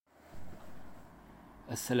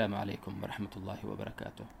السلام عليكم ورحمة الله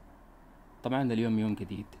وبركاته. طبعا اليوم يوم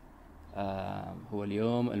جديد. هو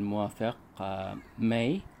اليوم الموافق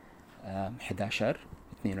ماي 11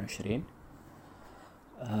 22.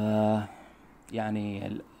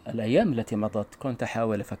 يعني الأيام التي مضت كنت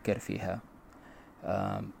أحاول أفكر فيها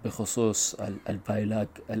بخصوص الفايلاج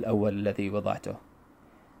الأول الذي وضعته.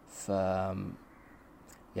 ف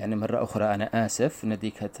يعني مرة أخرى أنا آسف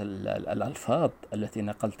نتيجة الألفاظ التي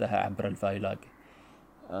نقلتها عبر الفايلاج.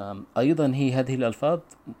 أيضا هذه الألفاظ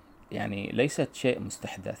يعني ليست شيء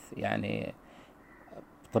مستحدث، يعني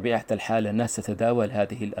بطبيعة الحال الناس تتداول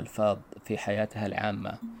هذه الألفاظ في حياتها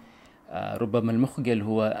العامة. ربما المخجل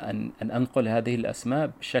هو أن أنقل هذه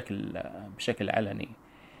الأسماء بشكل علني.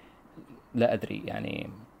 لا أدري، يعني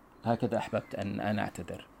هكذا أحببت أن أنا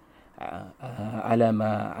أعتذر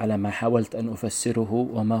على ما حاولت أن أفسره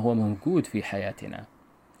وما هو موجود في حياتنا.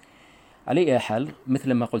 على أي حال،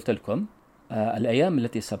 مثل ما قلت لكم، الأيام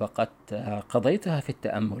التي سبقت قضيتها في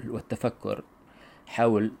التأمل والتفكر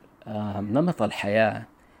حول نمط الحياة،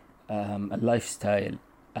 اللايف ستايل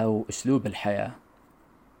أو أسلوب الحياة.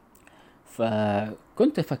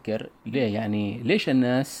 فكنت أفكر ليش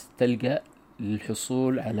الناس تلجأ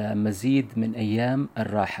للحصول على مزيد من أيام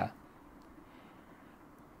الراحة؟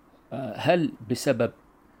 هل بسبب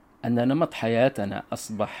أن نمط حياتنا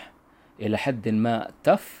أصبح إلى حد ما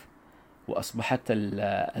تف، وأصبحت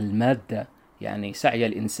المادة يعني سعي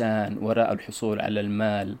الإنسان وراء الحصول على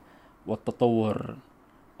المال والتطور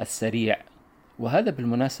السريع؟ وهذا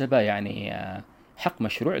بالمناسبة يعني حق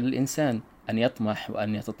مشروع للإنسان أن يطمح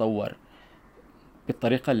وأن يتطور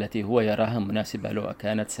بالطريقة التي هو يراها مناسبة له،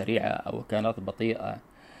 كانت سريعة أو كانت بطيئة.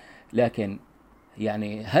 لكن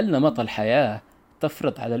يعني هل نمط الحياة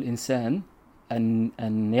تفرض على الإنسان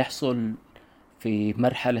أن يحصل في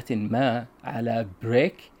مرحلة ما على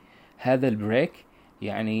بريك؟ هذا البريك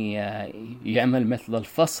يعني يعمل مثل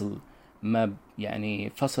الفصل، ما يعني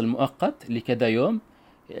فصل مؤقت لكذا يوم،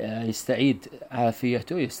 يستعيد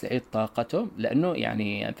عافيته، يستعيد طاقته. لأنه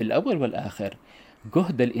يعني في الأول والآخر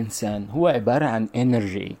جهد الإنسان هو عبارة عن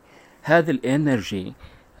إنرجي. هذا الإنرجي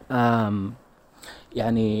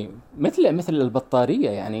يعني مثل البطارية،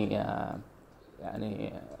 يعني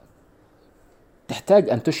تحتاج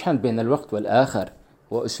أن تشحن بين الوقت والآخر،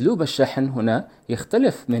 وأسلوب الشحن هنا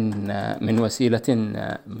يختلف من وسيلة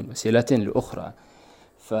لأخرى.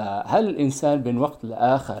 فهل الإنسان من وقت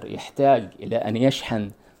لآخر يحتاج إلى أن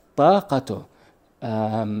يشحن طاقته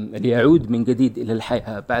ليعود من جديد إلى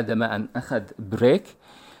الحياة بعدما أن أخذ بريك؟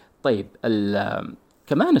 طيب،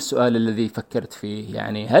 كمان السؤال الذي فكرت فيه،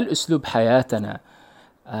 يعني هل أسلوب حياتنا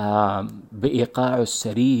بإيقاعه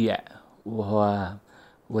السريع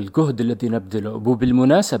والجهد الذي نبذله،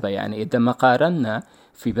 وبالمناسبة يعني إذا ما قارنا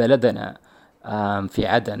في بلدنا في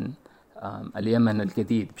عدن، اليمن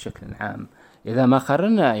الجديد بشكل عام، إذا ما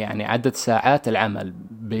قارنا يعني عدد ساعات العمل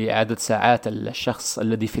بعدد ساعات الشخص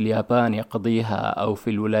الذي في اليابان يقضيها أو في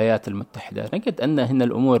الولايات المتحدة، نجد أن هنا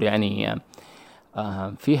الأمور يعني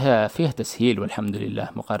فيها تسهيل والحمد لله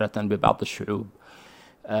مقارنة ببعض الشعوب.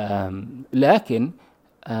 لكن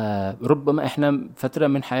ربما إحنا فترة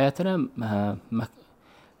من حياتنا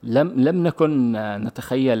لم نكن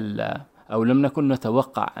نتخيل أو لم نكن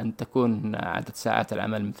نتوقع أن تكون عدد ساعات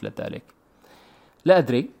العمل مثل ذلك. لا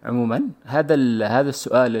أدري. عموما هذا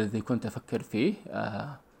السؤال الذي كنت أفكر فيه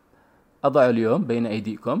أضع اليوم بين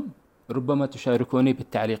أيديكم. ربما تشاركوني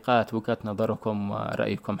بالتعليقات وجهة نظركم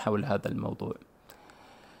ورأيكم حول هذا الموضوع.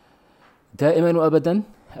 دائما وأبدا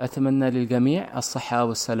أتمنى للجميع الصحة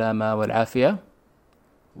والسلامة والعافية.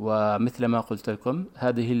 ومثل ما قلت لكم،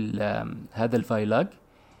 هذا الفايلاج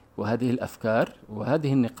وهذه الأفكار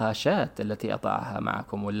وهذه النقاشات التي أضعها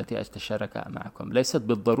معكم والتي أتشاركها معكم ليست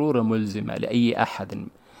بالضرورة ملزمة لأي أحد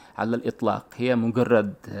على الإطلاق. هي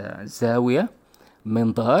مجرد زاوية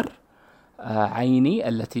منظار عيني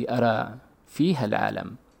التي أرى فيها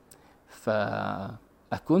العالم.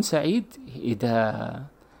 فأكون سعيد إذا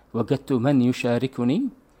وجدت من يشاركني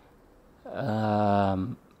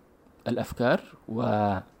الأفكار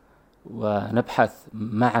ونبحث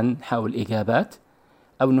معا حول إجابات،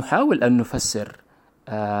 أو نحاول أن نفسر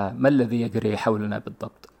ما الذي يجري حولنا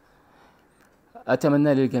بالضبط.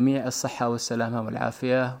 أتمنى للجميع الصحة والسلامة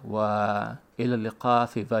والعافية، وإلى اللقاء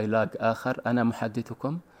في فايلاج آخر. أنا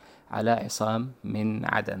محدثكم على عصام من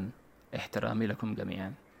عدن. احترامي لكم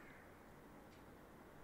جميعا.